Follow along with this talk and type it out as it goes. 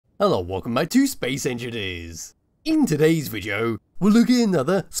Hello, welcome back to Space Engineers. In today's video, we're looking at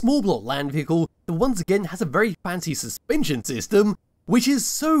another small block land vehicle that once again has a very fancy suspension system, which is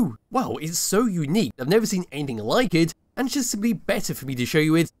so, well, it's so unique. I've never seen anything like it, and it's just simply better for me to show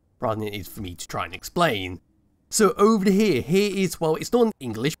you it rather than it is for me to try and explain. So over here is, well, it's not in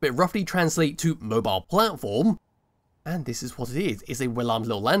English, but roughly translate to mobile platform. And this is what it is. It's a well-armed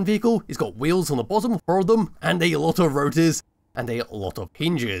little land vehicle. It's got wheels on the bottom, 4 of them, and a lot of rotors, and a lot of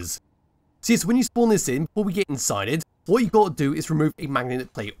hinges. So yes, when you spawn this in, before we get inside it, what you've got to do is remove a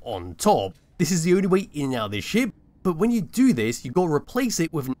magnetic plate on top. This is the only way in and out of this ship, but when you do this, you've got to replace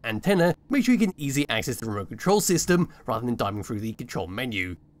it with an antenna to make sure you can easily access the remote control system rather than diving through the control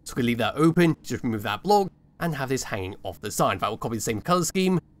menu. So we can leave that open, just remove that block, and have this hanging off the side. That will copy the same color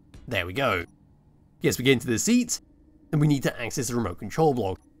scheme. There we go. Yes, we get into the seat, and we need to access the remote control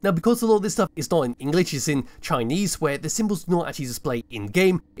block. Now, because a lot of this stuff is not in English, it's in Chinese, where the symbols do not actually display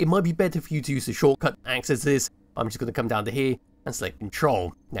in-game, it might be better for you to use the shortcut to access this. I'm just going to come down to here and select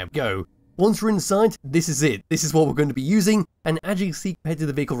control. There we go. Once we're inside, this is it. This is what we're going to be using, and as you can see compared to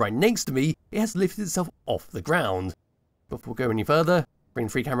the vehicle right next to me, it has lifted itself off the ground. Before we go any further, bring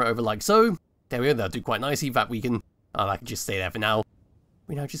the free camera over like so. There we go, that'll do quite nicely. In fact, we can, I can just stay there for now.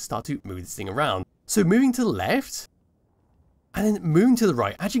 We now just start to move this thing around. So moving to the left, and then moving to the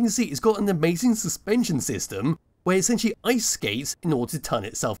right, as you can see, it's got an amazing suspension system where it essentially ice skates in order to turn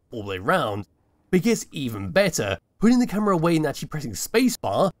itself all the way around. But it gets even better. Putting the camera away and actually pressing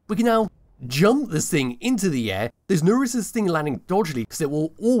spacebar, we can now jump this thing into the air. There's no risk of this thing landing dodgily because it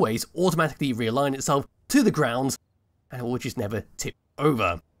will always automatically realign itself to the ground and it will just never tip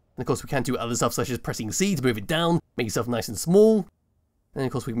over. And of course we can do other stuff such as pressing C to move it down, make yourself nice and small. And then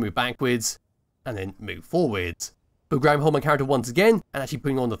of course we can move backwards and then move forwards. But grab and hold my character once again, and actually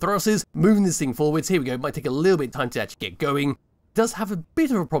putting on the thrusters, moving this thing forwards. Here we go, it might take a little bit of time to actually get going. It does have a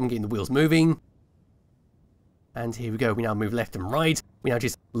bit of a problem getting the wheels moving. And here we go, we now move left and right. We now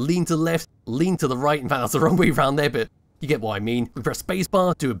just lean to the left, lean to the right. In fact, that's the wrong way around there, but you get what I mean. We press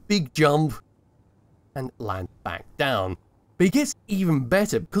spacebar, do a big jump, and land back down. But it gets even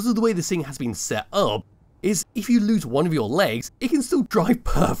better because of the way this thing has been set up. Is if you lose one of your legs, it can still drive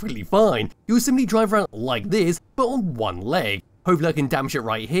perfectly fine. You'll simply drive around like this, but on one leg. Hopefully I can damage it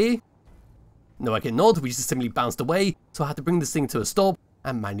right here. No, I cannot, we just simply bounced away, so I had to bring this thing to a stop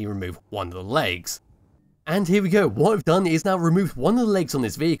and manually remove one of the legs. And here we go, what I've done is now removed one of the legs on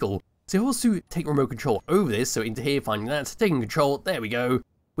this vehicle. So if I was to take remote control over this, so into here, finding that, taking control, there we go.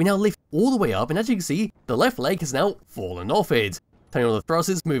 We now lift all the way up, and as you can see, the left leg has now fallen off it. Turning on the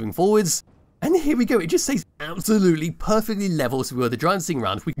thrusters, moving forwards. And here we go, it just stays absolutely perfectly level, so we were to drive this thing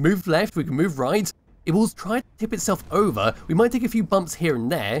around. If we can move left, we can move right, it will try to tip itself over. We might take a few bumps here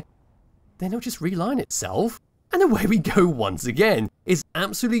and there, then it'll just realign itself. And away we go once again. It's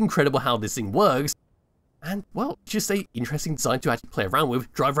absolutely incredible how this thing works. And, well, just an interesting design to actually play around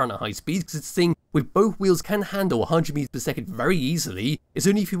with, drive around at high speeds, because this thing with both wheels can handle 100 meters per second very easily. It's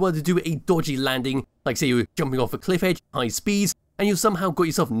only if you were to do a dodgy landing, like say you were jumping off a cliff edge, high speeds, and you somehow got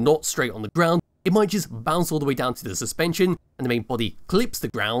yourself not straight on the ground, it might just bounce all the way down to the suspension, and the main body clips the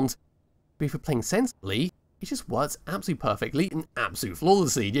ground. But if you're playing sensibly, it just works absolutely perfectly and absolutely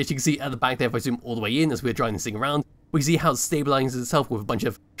flawlessly. As you can see at the back there, if I zoom all the way in as we're driving this thing around, we can see how it stabilizes itself with a bunch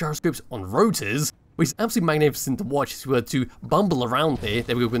of gyroscopes on rotors, which is absolutely magnificent to watch if we were to bumble around here.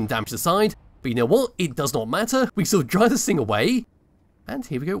 There we go, we're going to damage the side. But you know what? It does not matter. We still drive this thing away. And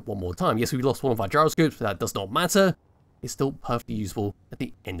here we go, one more time. Yes, we lost one of our gyroscopes, but that does not matter. It's still perfectly useful at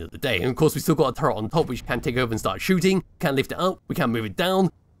the end of the day. And of course, we still got a turret on top, which can take over and start shooting. Can't lift it up, we can't move it down,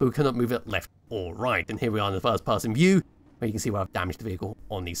 but we cannot move it left or right. And here we are in the first person view, where you can see where I've damaged the vehicle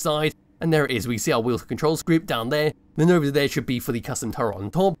on the side. And there it is, we see our wheel control script down there. Then over there should be for the custom turret on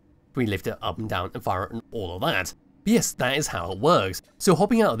top. We lift it up and down and fire it and all of that. But yes, that is how it works. So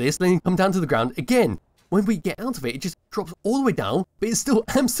hopping out of this, then come down to the ground again. When we get out of it, it just drops all the way down, but it's still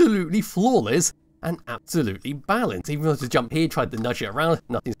absolutely flawless and absolutely balanced. Even if I was to jump here, try to nudge it around,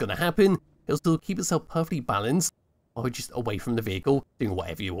 nothing's going to happen. It'll still keep itself perfectly balanced, or just away from the vehicle, doing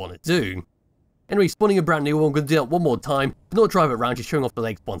whatever you want to do. Anyway, spawning a brand new one, I'm going to do that one more time, but not drive it around, just showing off the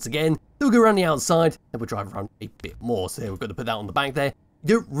legs once again. Then we'll go around the outside, then we'll drive around a bit more. So we've got to put that on the back there.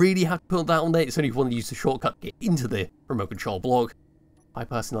 You don't really have to put that on there, it's only if you want to use the shortcut to get into the remote control block. I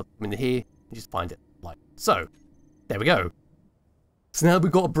personally like to come in here and just find it like so. There we go. So now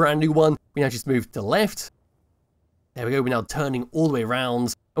we've got a brand new one, we now just move to the left. There we go, we're now turning all the way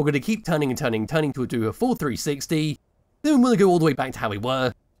around. We're going to keep turning and turning to do a full 360. Then we're going to go all the way back to how we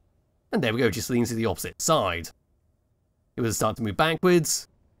were. And there we go, just leans to the opposite side. It will start to move backwards.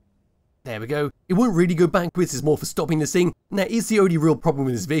 There we go. It won't really go backwards, it's more for stopping this thing, and that is the only real problem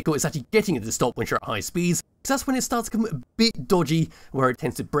with this vehicle, is actually getting it to stop when you're at high speeds, because that's when it starts to become a bit dodgy, where it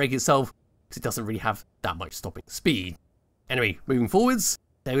tends to break itself, because it doesn't really have that much stopping speed. Anyway, moving forwards,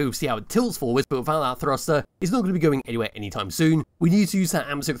 there we see how it tilts forwards, but without that thruster, it's not going to be going anywhere anytime soon. We need to use that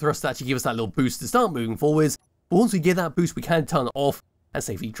atmospheric thruster to actually give us that little boost to start moving forwards, but once we get that boost, we can turn it off and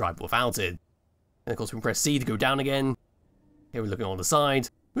safely drive without it. And of course, we can press C to go down again. Here we're looking on the side,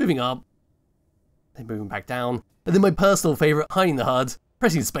 moving up, then moving back down, and then my personal favourite, hiding the HUD,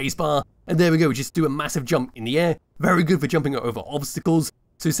 pressing spacebar, and there we go, just do a massive jump in the air, very good for jumping over obstacles.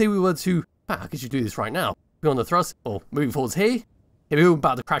 So say we were to, I could just do this right now, go on the thrust, or moving forwards here we were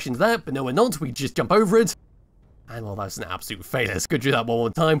about to crash into that, but no we're not, we just jump over it, and well that's an absolute failure. Let's go do that one more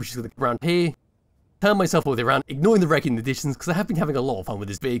time, which is going to come around here, turn myself all the way around, ignoring the wreck in the distance, because I have been having a lot of fun with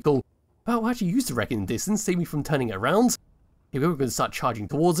this vehicle. Well, I'll actually use the wreck in the distance, save me from turning it around. Here we go, we're going to start charging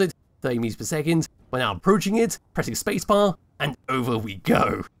towards it, 30 meters per second. We're now approaching it, pressing spacebar, and over we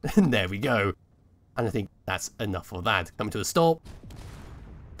go. And there we go. And I think that's enough of that. Coming to a stop.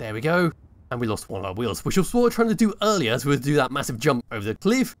 There we go. And we lost one of our wheels, which was what we were trying to do earlier, so we were to do that massive jump over the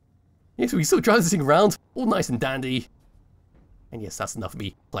cliff. Yes, we still drive this thing around, all nice and dandy. And yes, that's enough of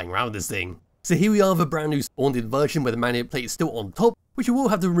me playing around with this thing. So here we are with a brand new spawned-in version where the magnet plate is still on top, which you will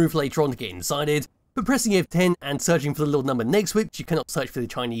have to remove later on to get inside it. But pressing F10 and searching for the little number next to it, you cannot search for the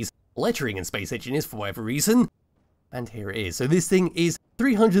Chinese lettering in space engineers for whatever reason. And here it is. So this thing is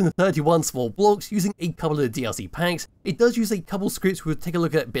 331 small blocks using a couple of DLC packs. It does use a couple scripts we'll take a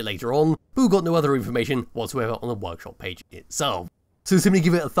look at a bit later on, but we've got no other information whatsoever on the workshop page itself. So simply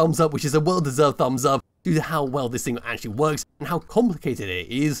give it a thumbs up, which is a well-deserved thumbs up due to how well this thing actually works and how complicated it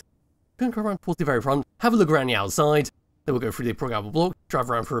is. Going to go around towards the very front, have a look around the outside, then we'll go through the programmable block, drive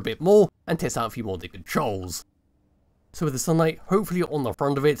around for a bit more, and test out a few more of the controls. So with the sunlight hopefully on the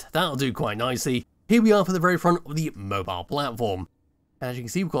front of it, that'll do quite nicely. Here we are for the very front of the mobile platform. As you can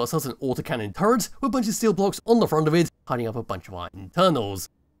see, we've got ourselves an autocannon turret with a bunch of steel blocks on the front of it, hiding up a bunch of our internals.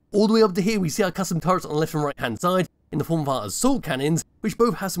 All the way up to here, we see our custom turrets on the left and right hand side in the form of our assault cannons, which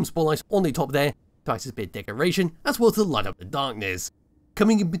both have some spotlights on the top there to act as a bit of decoration, as well to light up the darkness.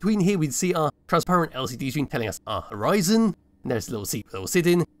 Coming in between here, we'd see our transparent LCD screen telling us our horizon, and there's a little seat we'll sit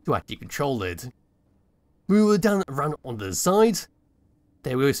in to actually control it. Moving down around on the side,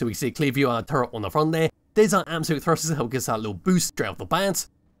 there we go, so we see a clear view of our turret on the front there. There's our atmospheric thrusters to help give us that little boost straight off the bat.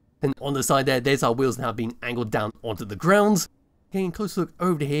 Then on the side there's our wheels now being angled down onto the ground. Getting a close look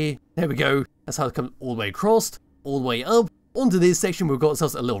over to here, there we go, that's how it comes all the way across, all the way up. Onto this section we've got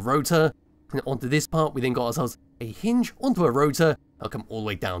ourselves a little rotor, and onto this part we then got ourselves a hinge onto a rotor, that'll come all the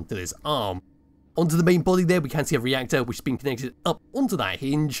way down to this arm. Onto the main body there we can see a reactor which is being connected up onto that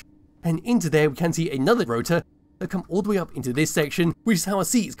hinge, and into there we can see another rotor that come all the way up into this section, which is how a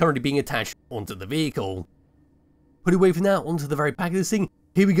seat is currently being attached onto the vehicle. Put away for now onto the very back of this thing,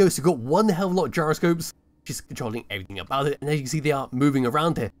 here we go, so we've got one hell of a lot of gyroscopes, just controlling everything about it, and as you can see they are moving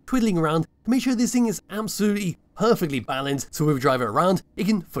around there, twiddling around to make sure this thing is absolutely perfectly balanced, so when we drive it around, it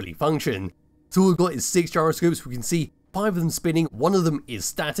can fully function. So all we've got is 6 gyroscopes, we can see 5 of them spinning, 1 of them is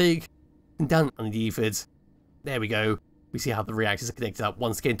static, and down underneath it, there we go, we see how the reactors are connected up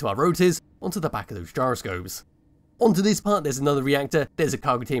once again to our rotors, onto the back of those gyroscopes. Onto this part, there's another reactor, there's a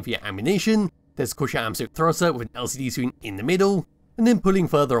cargo container for your ammunition, there's of course your atmospheric thruster with an LCD screen in the middle, and then pulling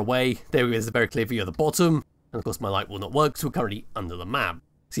further away, there is a very clear view of the bottom, and of course my light will not work, so we're currently under the map.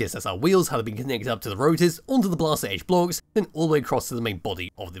 So yes, that's our wheels, how they've been connected up to the rotors, onto the blaster edge blocks, then all the way across to the main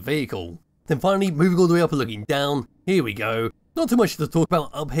body of the vehicle. Then finally, moving all the way up and looking down, here we go. Not too much to talk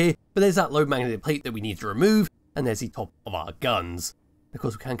about up here, but there's that low magnetic plate that we need to remove, and there's the top of our guns. Of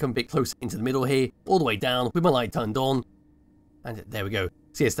course, we can come a bit closer into the middle here, all the way down, with my light turned on. And there we go.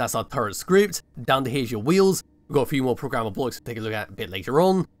 So yes, that's our turret script. Down to here's your wheels. We've got a few more programmable blocks to take a look at a bit later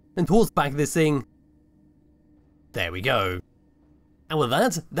on. And towards the back of this thing, there we go. And with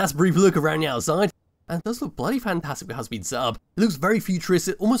that, that's a brief look around the outside. And it does look bloody fantastic with how it's been set up. It looks very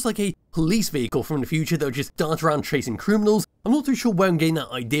futuristic, almost like a police vehicle from the future that would just dart around chasing criminals. I'm not too sure where I'm getting that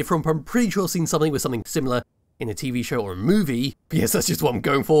idea from, but I'm pretty sure I've seen something with something similar in a TV show or a movie. But yes, that's just what I'm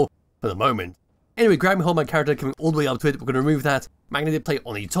going for the moment. Anyway, grab and hold my character, coming all the way up to it. We're going to remove that magnetic plate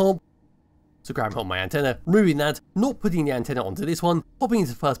on the top. So grab and hold my antenna, removing that, not putting the antenna onto this one, popping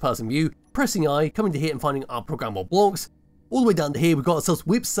into first person view, pressing I, coming to here and finding our programmable blocks. All the way down to here, we've got ourselves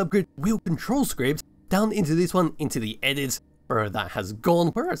whip subgrid wheel control script, down into this one, into the edit, where that has gone,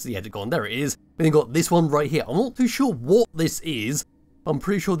 where has the edit gone, there it is. We then got this one right here, I'm not too sure what this is, but I'm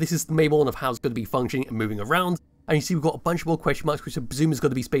pretty sure this is the main one of how it's going to be functioning and moving around. And you see we've got a bunch more question marks, which I presume is going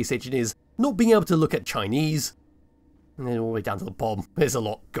to be space engineers not being able to look at Chinese. And then all the way down to the bottom. There's a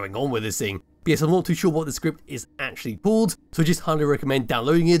lot going on with this thing. But yes, I'm not too sure what the script is actually called, so I just highly recommend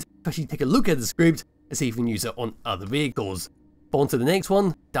downloading it, actually take a look at the script, and see if you can use it on other vehicles. But on to the next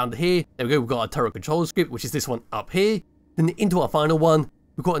one, down to here, there we go, we've got our turret control script, which is this one up here. Then into our final one,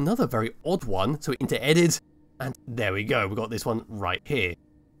 we've got another very odd one, so into edit, and there we go, we've got this one right here.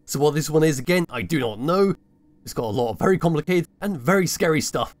 So what this one is, again, I do not know. It's got a lot of very complicated and very scary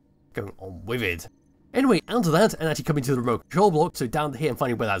stuff going on with it. Anyway, out of that, and actually coming to the remote control block, so down to here and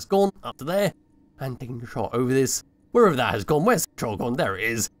finding where that's gone, up to there, and taking control over this. Wherever that has gone, where's the control gone? There it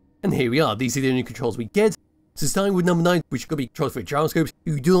is. And here we are, these are the only controls we get. So starting with number 9, which is going to be controls for gyroscopes,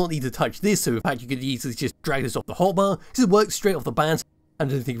 you do not need to touch this, so in fact you could easily just drag this off the hotbar, because it works straight off the bat,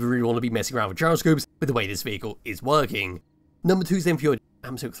 and I don't think you really want to be messing around with gyroscopes with the way this vehicle is working. Number 2 is then for your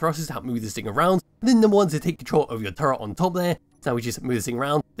atmospheric thrusters to help move this thing around, and then number 1 is to take control over your turret on top there. So now we just move this thing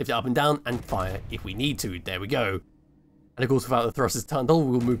around, lift it up and down, and fire if we need to. There we go. And of course, without the thrusters turned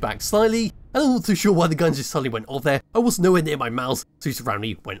on, we'll move back slightly. And I'm not too sure why the gun just suddenly went off there. I was nowhere near my mouse, so just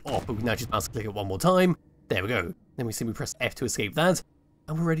randomly went off. But we can now just mouse click it one more time. There we go. Then we simply press F to escape that.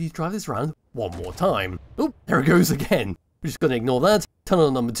 And we're ready to drive this around one more time. Oh, there it goes again. We're just going to ignore that, turn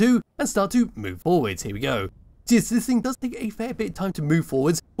on number 2, and start to move forwards. Here we go. So yes, this thing does take a fair bit of time to move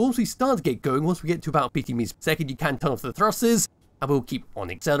forwards. But once we start to get going, once we get to about 50 meters per second, you can turn off the thrusters. And we'll keep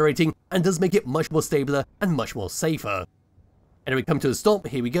on accelerating, and does make it much more stabler and much more safer. Anyway, come to a stop,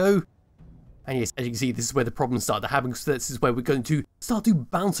 here we go. And yes, as you can see, this is where the problems start to happen, so this is where we're going to start to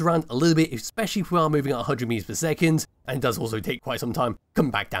bounce around a little bit, especially if we are moving at 100 meters per second, and it does also take quite some time to come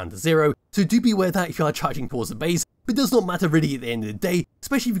back down to 0, so do be aware of that if you are charging towards the base, but it does not matter really at the end of the day,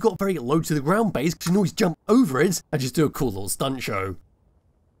 especially if you've got very low to the ground base, because you can always jump over it and just do a cool little stunt show.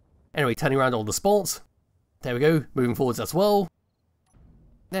 Anyway, turning around all the spots, there we go, moving forwards as well.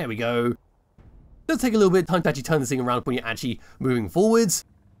 There we go. It does take a little bit of time to actually turn this thing around when you're actually moving forwards.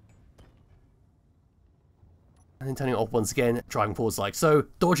 And then turning it off once again, driving forwards like so,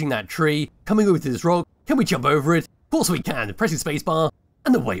 dodging that tree, coming over to this rock. Can we jump over it? Of course we can, pressing spacebar,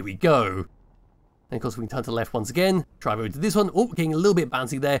 and away we go. And of course we can turn to the left once again, drive over to this one. Oh, getting a little bit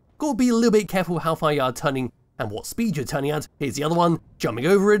bouncy there. Gotta be a little bit careful how far you are turning and what speed you're turning at. Here's the other one, jumping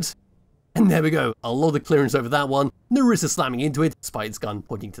over it. And there we go, a lot of clearance over that one, no risk of slamming into it, despite its gun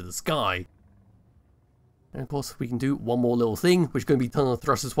pointing to the sky. And of course we can do one more little thing, which is going to be turn on the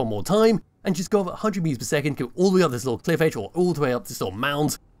thrusters one more time, and just go over 100 meters per second, go all the way up this little cliff edge, or all the way up this little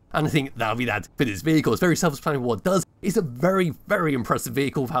mound. And I think that'll be that for this vehicle. It's very self-explanatory what it does. It's a very, very impressive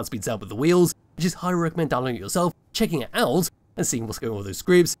vehicle for how it's been set up with the wheels. I just highly recommend downloading it yourself, checking it out, and seeing what's going on with those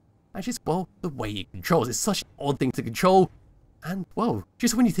scripts. And just, well, the way it controls. It's such an odd thing to control. And, well,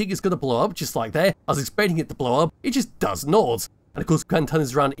 just when you think it's going to blow up, just like there, I was expecting it to blow up, it just does not. And of course, we can turn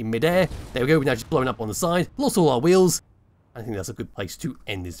this around in midair. There we go, we're now just blowing up on the side, lost all our wheels. I think that's a good place to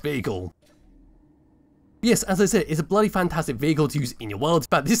end this vehicle. Yes, as I said, it's a bloody fantastic vehicle to use in your world. In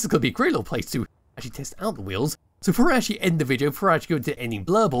fact, this is going to be a great little place to actually test out the wheels. So before I actually end the video, before I actually go to ending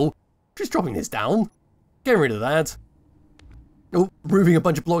blurble, just dropping this down, getting rid of that. Oh, removing a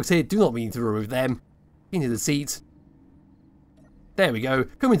bunch of blocks here, do not mean to remove them. Into the seat. There we go,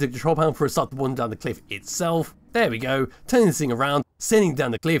 coming to the control panel for a start the one down the cliff itself. There we go, turning this thing around, sending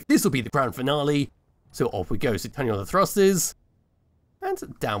down the cliff. This will be the grand finale. So off we go, so turning on the thrusters.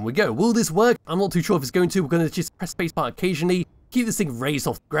 And down we go. Will this work? I'm not too sure if it's going to. We're going to just press spacebar occasionally, keep this thing raised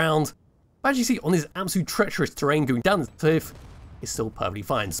off the ground. But as you see, on this absolute treacherous terrain going down the cliff, it's still perfectly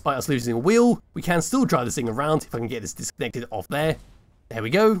fine. Despite us losing a wheel, we can still drive this thing around if I can get this disconnected off there. There we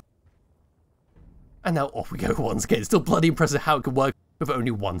go. And now off we go once again. It's still bloody impressive how it can work with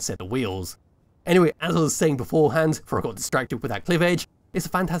only one set of wheels. Anyway, as I was saying beforehand, before I got distracted with that cliff edge, it's a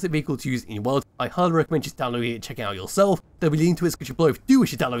fantastic vehicle to use in your world. I highly recommend just downloading it and checking it out yourself. There'll be a link to it in the description below if you do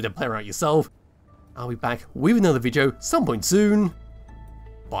wish to download and play around yourself. I'll be back with another video some point soon.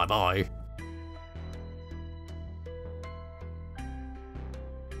 Bye bye.